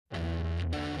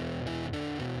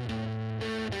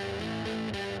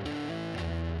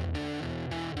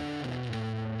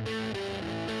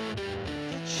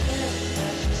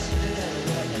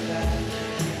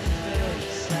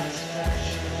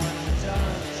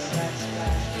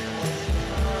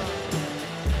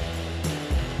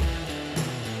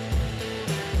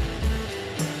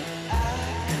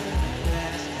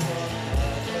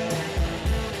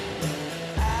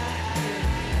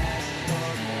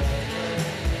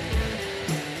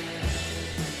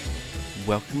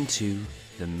Welcome to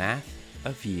The Math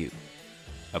of You,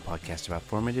 a podcast about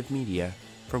formative media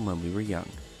from when we were young.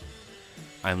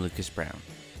 I'm Lucas Brown.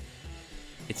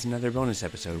 It's another bonus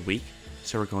episode week,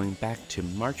 so we're going back to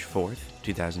March 4th,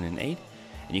 2008,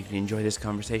 and you can enjoy this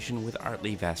conversation with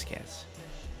Artlee Vasquez.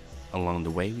 Along the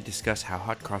way, we discuss how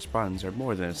hot cross buns are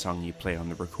more than a song you play on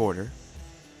the recorder,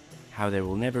 how there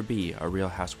will never be a Real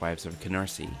Housewives of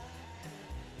Canarsie,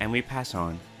 and we pass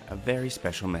on a very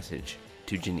special message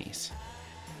to Janice.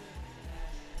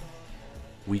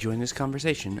 We join this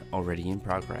conversation already in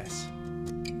progress.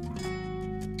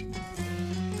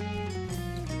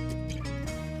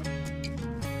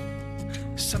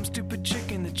 Some stupid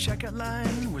chick in the checkout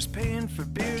line was paying for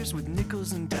beers with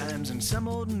nickels and dimes, and some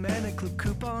old man had clipped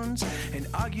coupons and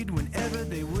argued whenever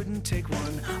they wouldn't take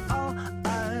one. All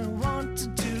I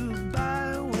wanted to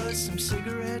buy was some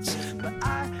cigarettes, but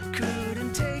I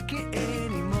couldn't take it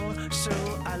anymore, so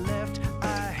I left.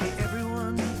 I hate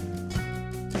everyone.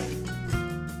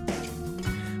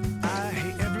 I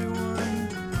hate everyone.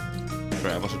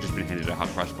 Sorry, I've also just been handed a hot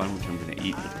cross bun, which I'm going to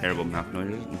eat with terrible mouth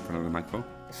noises in front of the microphone.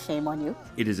 Shame on you.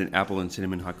 It is an apple and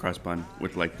cinnamon hot cross bun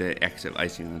with like the exit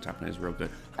icing on the top, and it's real good.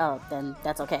 Oh, then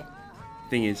that's okay.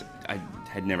 Thing is, I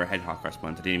had never had hot cross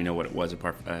buns. I didn't even know what it was,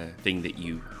 apart from a thing that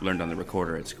you learned on the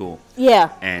recorder at school.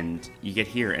 Yeah. And you get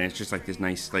here, and it's just like this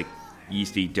nice, like,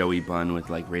 yeasty, doughy bun with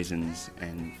like raisins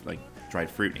and like dried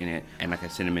fruit in it, and like a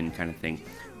cinnamon kind of thing.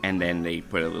 And then they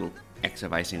put a little X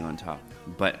of icing on top.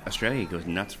 But Australia goes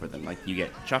nuts for them. Like, you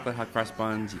get chocolate hot cross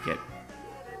buns, you get...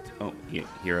 Oh, you get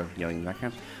Hero yelling in the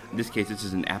background. In this case, this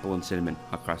is an apple and cinnamon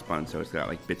hot cross bun, so it's got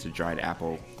like bits of dried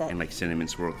apple and like cinnamon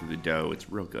swirled through the dough.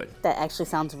 It's real good. That actually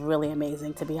sounds really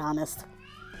amazing, to be honest.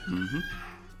 Mm-hmm.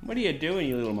 What are you doing,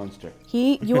 you little monster?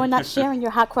 You are not sharing your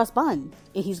hot cross bun.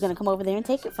 He's gonna come over there and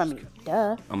take it from you.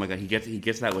 Duh. Oh my god, he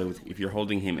gets that way with if you're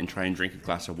holding him and try and drink a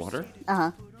glass of water.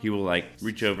 Uh-huh. He will like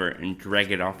reach over and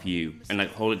drag it off you and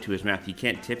like hold it to his mouth. He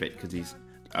can't tip it because he's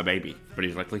a baby, but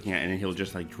he's like looking at it, and then he'll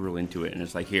just like drool into it, and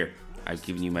it's like, here, I've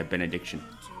given you my benediction.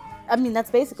 I mean, that's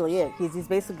basically it. He's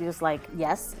basically just like,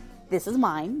 yes, this is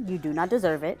mine. You do not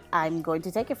deserve it. I'm going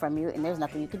to take it from you, and there's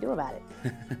nothing you can do about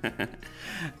it.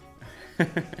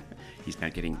 He's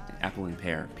not getting apple and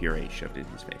pear puree shoved in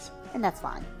his face. And that's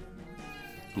fine.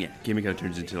 Yeah, Kimiko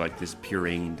turns into like this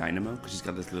pureeing dynamo because she's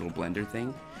got this little blender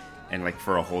thing. And like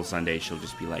for a whole Sunday, she'll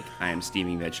just be like, I am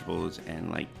steaming vegetables and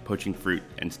like poaching fruit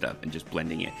and stuff and just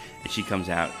blending it. And she comes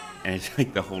out and it's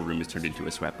like the whole room is turned into a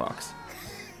sweatbox.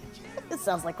 It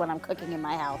sounds like when I'm cooking in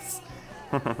my house.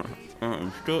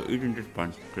 I'm still eating this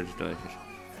bun because it's delicious.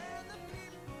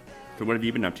 So what have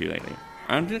you been up to lately?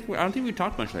 I don't think we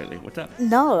talked much lately. What's up?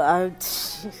 No,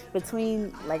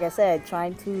 between, like I said,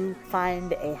 trying to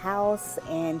find a house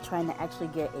and trying to actually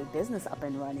get a business up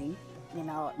and running, you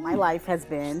know, my life has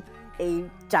been a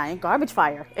giant garbage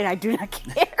fire, and I do not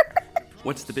care.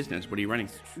 What's the business? What are you running?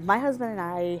 My husband and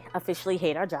I officially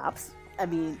hate our jobs. I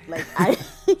mean, like,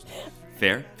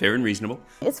 Fair and reasonable.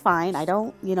 It's fine. I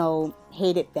don't,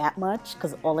 hate it that much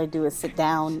because all I do is sit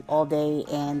down all day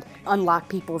and unlock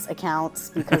people's accounts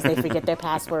because they forget their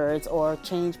passwords or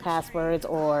change passwords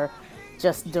or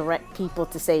just direct people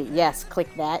to say, yes,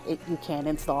 click that. You can't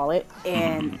install it.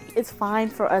 And it's fine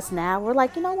for us now. We're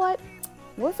like, you know what?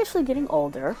 We're officially getting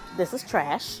older. This is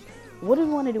trash. What do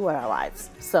we want to do with our lives?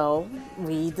 So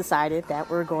we decided that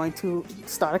we're going to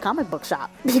start a comic book shop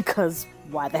because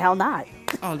why the hell not?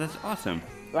 Oh, that's awesome.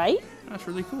 Right? That's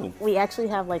really cool. We actually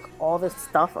have like all this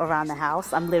stuff around the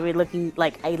house. I'm literally looking,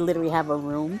 like, I literally have a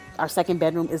room. Our second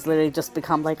bedroom is literally just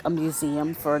become like a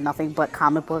museum for nothing but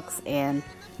comic books and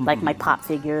like my pop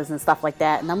figures and stuff like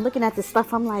that. And I'm looking at this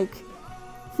stuff, I'm like,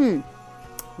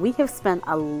 we have spent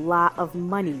a lot of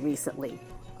money recently.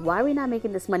 Why are we not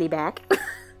making this money back?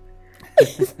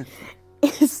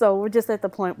 So we're just at the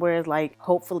point where, like,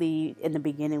 hopefully in the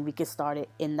beginning we can start it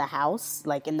in the house,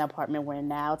 like in the apartment we're in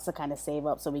now, to kind of save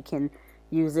up so we can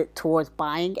use it towards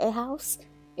buying a house.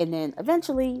 And then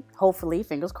eventually, hopefully,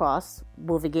 fingers crossed,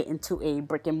 moving it into a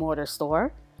brick and mortar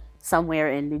store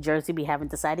somewhere in New Jersey. We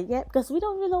haven't decided yet because we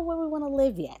don't even know where we want to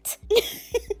live yet.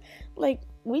 Like,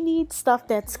 we need stuff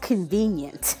that's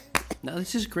convenient. No,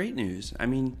 this is great news. I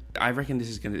mean, I reckon this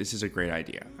is a great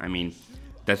idea. I mean,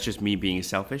 that's just me being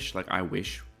selfish. Like, I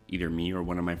wish either me or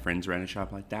one of my friends ran a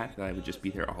shop like that I would just be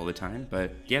there all the time.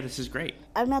 But yeah, this is great.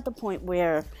 I'm at the point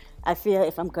where I feel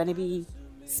if I'm going to be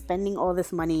spending all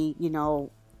this money,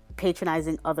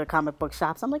 patronizing other comic book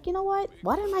shops, I'm like, you know what?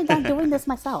 Why am I not doing this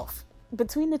myself?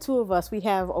 Between the two of us, we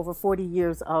have over 40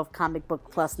 years of comic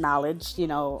book plus knowledge,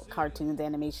 cartoons,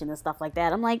 animation, and stuff like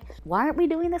that. I'm like, why aren't we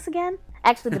doing this again?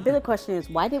 Actually, the bigger question is,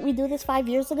 why didn't we do this 5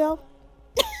 years ago?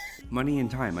 Money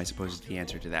and time, I suppose, is the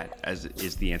answer to that, as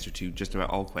is the answer to just about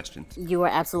all questions. You are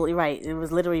absolutely right. It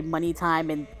was literally money, time,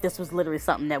 and this was literally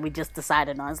something that we just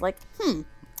decided on. It's like,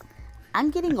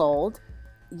 I'm getting old.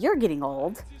 You're getting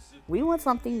old. We want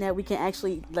something that we can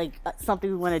actually, something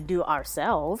we want to do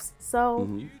ourselves. So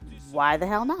why the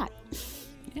hell not?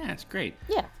 Yeah, it's great.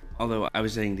 Yeah. Although I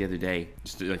was saying the other day,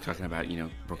 just talking about,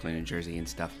 Brooklyn and Jersey and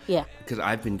stuff. Yeah. Because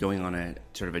I've been going on a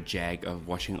sort of a jag of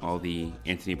watching all the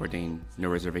Anthony Bourdain No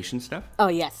Reservation stuff. Oh,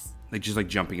 yes. Just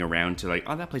jumping around to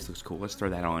oh, that place looks cool. Let's throw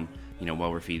that on,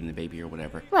 while we're feeding the baby or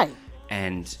whatever. Right.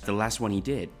 And the last one he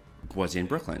did was in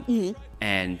Brooklyn. Mm-hmm.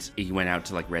 And he went out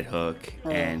to Red Hook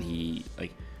and he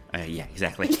yeah,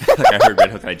 exactly. I heard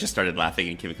Red Hook and I just started laughing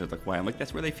and Kimiko was like, why? I'm like,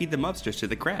 that's where they feed the mobsters to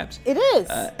the crabs. It is.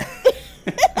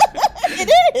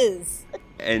 It is.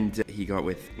 And he got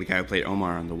with the guy who played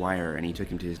Omar on The Wire, and he took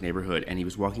him to his neighborhood, and he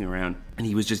was walking around, and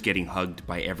he was just getting hugged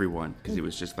by everyone, because it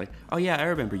was just like, oh yeah, I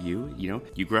remember you,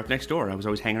 you grew up next door, I was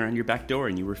always hanging around your back door,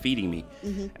 and you were feeding me,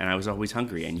 and I was always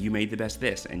hungry, and you made the best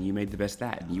this, and you made the best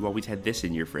that, and you always had this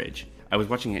in your fridge. I was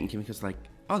watching it, and Kimiko's like,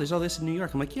 oh, there's all this in New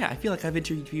York. I'm like, yeah, I feel like I've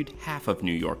interviewed half of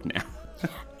New York now.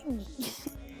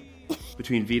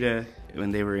 Between Vita,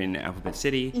 when they were in Alphabet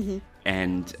City,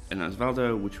 and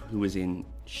Osvaldo, who was in,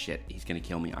 he's gonna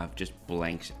kill me. I've just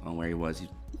blanked on where he was. He's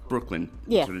Brooklyn,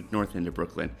 sort of north end of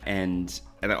Brooklyn, and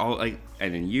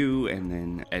then you,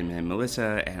 and then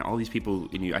Melissa, and all these people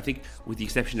in New York. I think, with the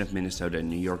exception of Minnesota,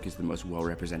 New York is the most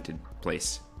well-represented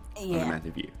place on the Math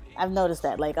of You. I've noticed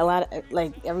that, a lot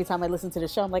of, every time I listen to the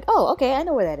show, I'm like, oh, okay, I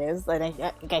know where that is.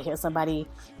 I hear somebody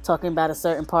talking about a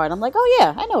certain part. I'm like, oh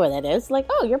yeah, I know where that is.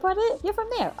 Oh, you're part of it. You're from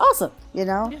there. Awesome.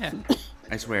 Yeah.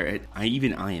 I swear, I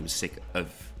am sick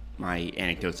of my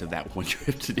anecdotes of that one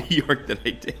trip to New York that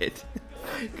I did,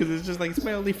 because it's just it's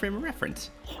my only frame of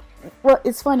reference. Well,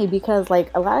 it's funny because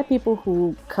a lot of people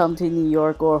who come to New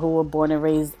York or who were born and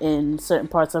raised in certain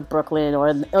parts of Brooklyn or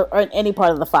in any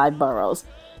part of the 5 boroughs,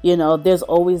 there's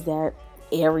always that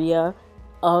area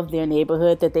of their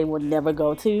neighborhood that they would never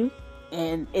go to.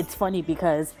 And it's funny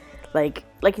because, like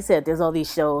you said, there's all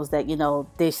these shows that,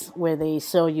 where they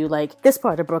show you, this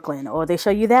part of Brooklyn, or they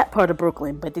show you that part of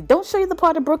Brooklyn, but they don't show you the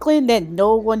part of Brooklyn that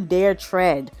no one dare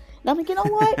tread. And I'm like, you know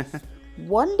what?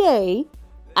 One day,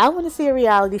 I want to see a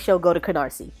reality show go to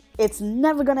Canarsie. It's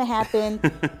never going to happen,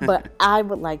 but I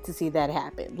would like to see that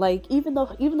happen. Even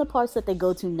the parts that they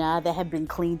go to now that have been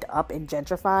cleaned up and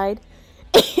gentrified,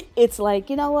 it's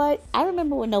you know what? I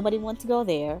remember when nobody wanted to go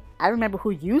there. I remember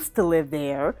who used to live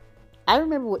there. I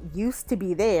remember what used to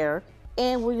be there.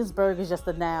 And Williamsburg is just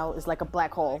is like a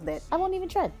black hole that I won't even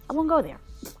tread. I won't go there.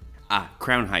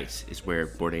 Crown Heights is where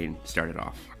Bourdain started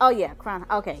off. Oh, yeah, Crown.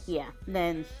 Okay, yeah.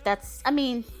 Then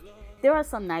there are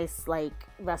some nice,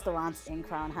 restaurants in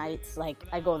Crown Heights.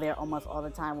 I go there almost all the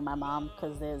time with my mom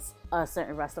because there's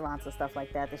certain restaurants and stuff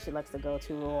like that she likes to go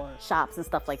to, or shops and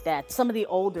stuff like that. Some of the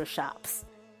older shops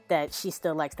that she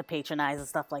still likes to patronize and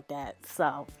stuff like that.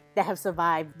 So, that have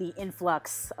survived the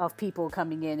influx of people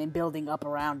coming in and building up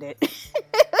around it.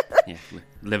 Yeah,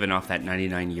 living off that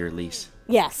 99-year lease.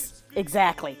 Yes,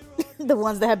 exactly. The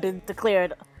ones that have been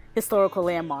declared historical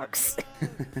landmarks.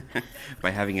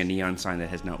 By having a neon sign that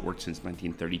has not worked since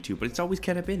 1932, but it's always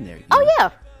kind of been there. Oh, yeah.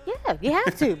 Yeah, you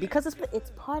have to, because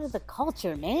it's part of the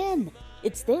culture, man.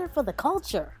 It's there for the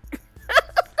culture.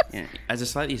 Yeah. As a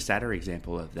slightly sadder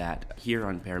example of that, here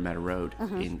on Parramatta Road,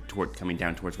 coming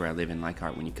down towards where I live in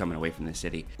Leichhardt, when you're coming away from the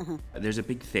city, there's a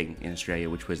big thing in Australia,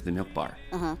 which was the milk bar,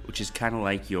 which is kind of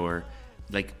like your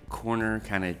corner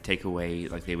kind of takeaway.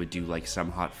 They would do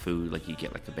some hot food, you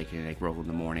get a bacon and egg roll in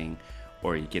the morning,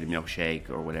 or you get a milkshake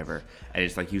or whatever, and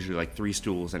it's usually 3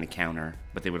 stools and a counter,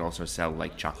 but they would also sell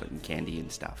chocolate and candy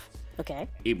and stuff. Okay.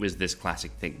 It was this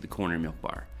classic thing, the corner milk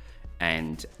bar.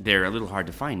 And they're a little hard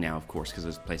to find now, of course, because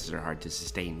those places are hard to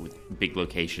sustain with big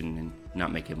location and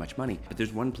not making much money. But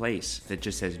there's one place that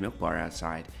just says milk bar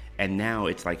outside, and now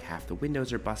it's half the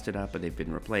windows are busted up, but they've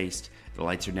been replaced. The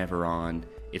lights are never on.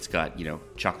 It's got,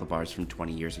 chocolate bars from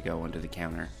 20 years ago under the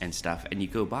counter and stuff. And you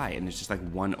go by, and there's just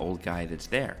one old guy that's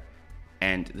there.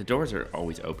 And the doors are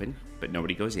always open, but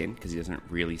nobody goes in because he doesn't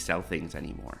really sell things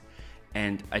anymore.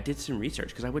 And I did some research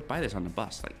because I would buy this on the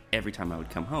bus every time I would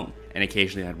come home. And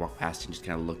occasionally I'd walk past and just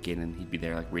kind of look in, and he'd be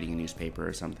there reading a newspaper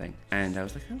or something. And I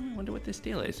was like, oh, I wonder what this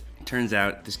deal is. Turns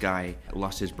out this guy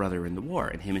lost his brother in the war,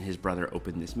 and him and his brother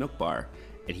opened this milk bar,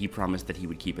 and he promised that he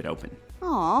would keep it open.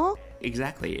 Aww.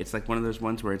 Exactly. It's one of those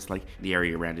ones where it's the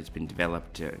area around it's been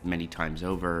developed many times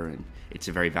over, and it's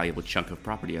a very valuable chunk of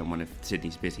property on one of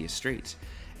Sydney's busiest streets.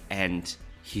 And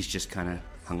he's just kind of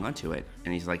hung on to it,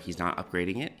 and he's not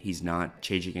upgrading it, he's not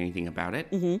changing anything about it.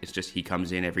 It's just he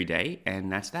comes in every day,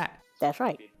 and that's that. That's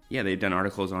right. Yeah, they've done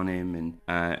articles on him, and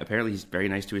apparently he's very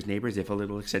nice to his neighbors, if a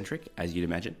little eccentric, as you'd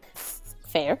imagine.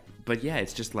 Fair. But yeah,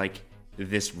 it's just like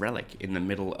this relic in the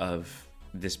middle of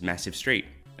this massive strait.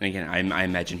 And again, I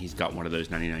imagine he's got one of those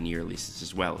 99-year leases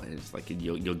as well. And it's like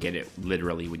you'll get it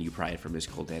literally when you pry it from his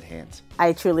cold dead hands.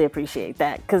 I truly appreciate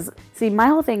that. Because, see, my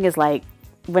whole thing is like,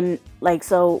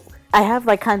 so I have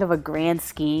like kind of a grand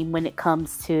scheme when it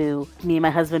comes to me and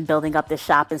my husband building up this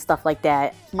shop and stuff like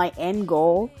that. My end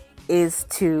goal is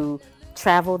to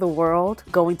travel the world,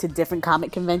 going to different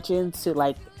comic conventions to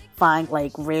like find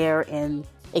like rare and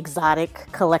exotic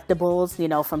collectibles, you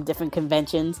know, from different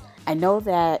conventions. I know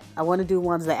that I want to do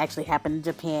ones that actually happen in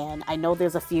Japan. I know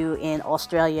there's a few in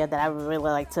Australia that I would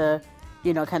really like to,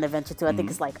 you know, kind of venture to. I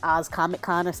think it's like Oz Comic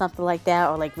Con or something like that,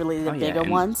 or like really the bigger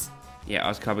ones. Yeah,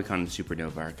 Oz Comic Con and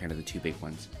Supernova are kind of the two big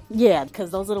ones. Yeah, because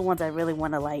those are the ones I really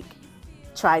want to like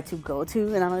try to go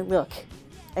to. And I'm like, look,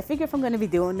 I figure if I'm going to be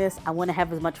doing this, I want to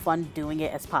have as much fun doing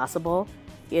it as possible.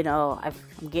 You know, I'm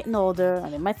getting older.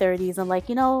 I'm in my 30s. I'm like,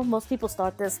 you know, most people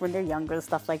start this when they're younger,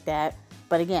 stuff like that.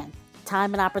 But again,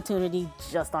 time and opportunity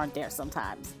just aren't there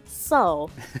sometimes. So,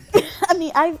 I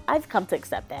mean, I've come to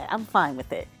accept that. I'm fine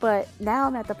with it. But now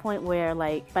I'm at the point where,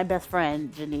 like, my best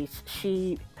friend, Janice,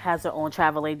 she has her own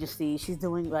travel agency. She's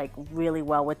doing, like, really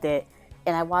well with it.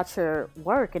 And I watch her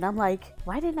work, and I'm like,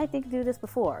 why didn't I think to do this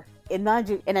before? And mind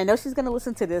you, and I know she's going to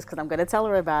listen to this because I'm going to tell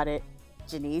her about it.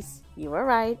 Janice, you were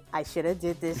right. I should have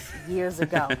did this years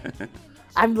ago.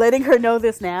 I'm letting her know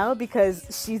this now because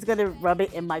she's going to rub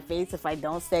it in my face if I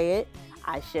don't say it.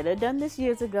 I should have done this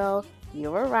years ago.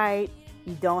 You were right.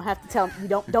 You don't have to tell me.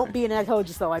 Don't be an I told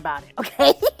you so about it,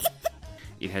 okay?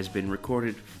 It has been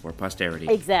recorded for posterity.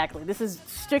 Exactly. This is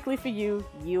strictly for you.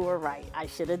 You were right. I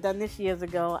should have done this years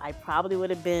ago. I probably would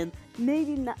have been,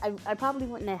 maybe not, I probably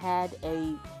wouldn't have had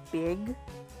a big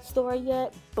story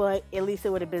yet, but at least it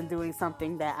would have been doing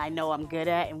something that I know I'm good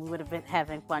at, and we would have been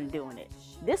having fun doing it.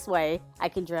 This way, I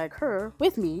can drag her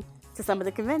with me to some of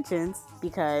the conventions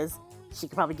because she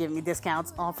could probably give me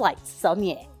discounts on flights. So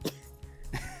yeah.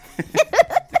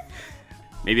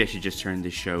 Maybe I should just turn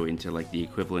this show into like the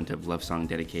equivalent of love song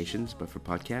dedications, but for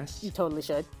podcasts. You totally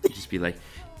should. Just be like,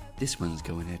 this one's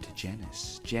going out to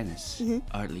Janice. Janice,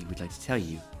 Artlee would like to tell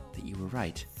you that you were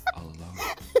right all along.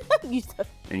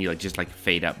 And you like just like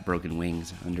fade up Broken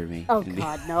Wings under me. Oh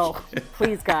God, no!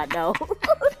 Please God, no!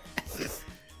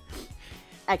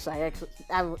 Actually,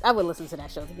 I would listen to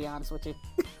that show, to be honest with you.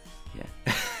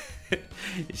 Yeah,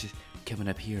 it's just coming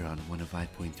up here on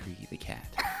 105.3 The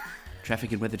Cat.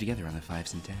 Traffic and weather together on the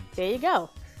 5s and 10s. There you go.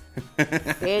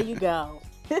 There you go.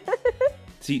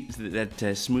 See,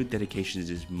 that smooth dedications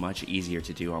is much easier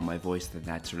to do on my voice than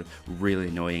that sort of really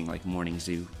annoying, like, morning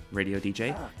zoo radio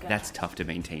DJ. Oh, that's tough to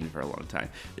maintain for a long time.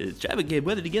 Traffic and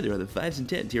weather together on the 5s and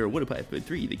 10s here on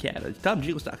 105.3 The Cat. It's Tom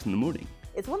Jigglestocks in the morning.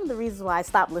 It's one of the reasons why I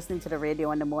stopped listening to the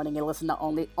radio in the morning and listen to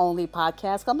only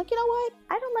podcasts. I'm like, you know what?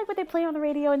 I don't like what they play on the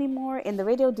radio anymore, and the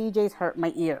radio DJs hurt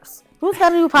my ears. Who's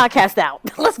got a new podcast out?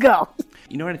 Let's go.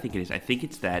 You know what I think it is? I think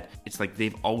it's that it's like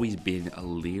they've always been a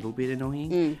little bit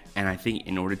annoying. And I think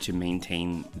in order to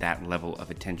maintain that level of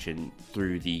attention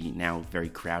through the now very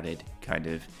crowded kind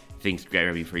of things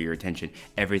grabbing for your attention,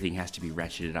 everything has to be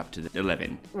ratcheted up to the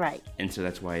 11. Right. And so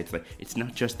that's why it's like, it's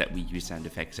not just that we use sound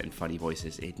effects and funny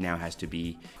voices. It now has to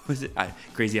be, was it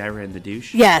Crazy Ira and the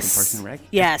Douche? Yes. From Parks and Rec?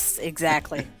 Yes,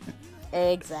 exactly.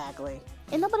 Exactly.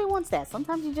 And nobody wants that.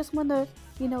 Sometimes you just want to,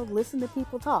 you know, listen to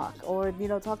people talk or, you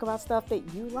know, talk about stuff that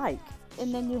you like.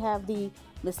 And then you have the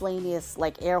miscellaneous,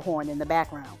 like, air horn in the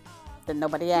background that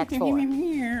nobody asked for.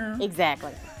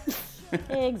 Exactly.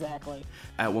 Exactly.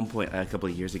 At one point, a couple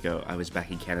of years ago, I was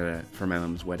back in Canada for my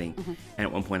mom's wedding. And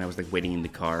at one point, I was, like, waiting in the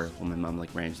car while my mom,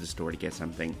 like, ran to the store to get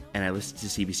something. And I listened to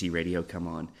CBC Radio come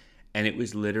on. And it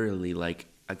was literally, like,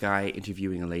 a guy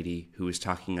interviewing a lady who was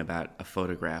talking about a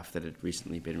photograph that had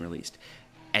recently been released.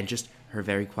 And just her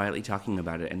very quietly talking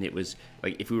about it. And it was,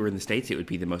 like, if we were in the States, it would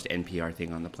be the most NPR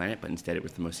thing on the planet. But instead, it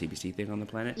was the most CBC thing on the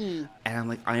planet. And I'm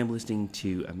like, I am listening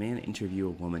to a man interview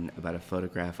a woman about a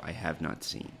photograph I have not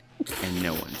seen. And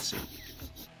no one's seen.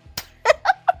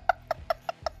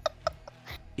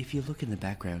 If you look in the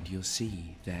background, you'll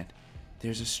see that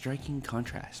there's a striking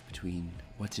contrast between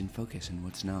what's in focus and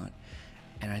what's not.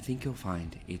 And I think you'll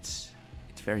find it's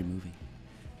very moving.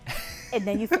 And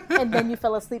then you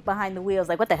fell asleep behind the wheels.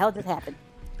 Like, what the hell just happened?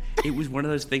 It was one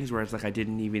of those things where it's like I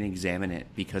didn't even examine it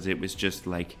because it was just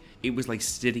like, it was like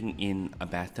sitting in a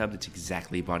bathtub that's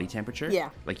exactly body temperature. Yeah.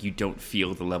 Like you don't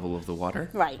feel the level of the water.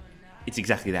 Right. It's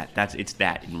exactly that. It's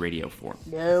that in radio form.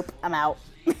 Nope, I'm out.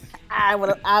 I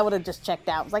would have just checked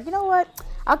out. I was like, you know what?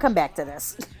 I'll come back to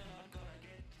this.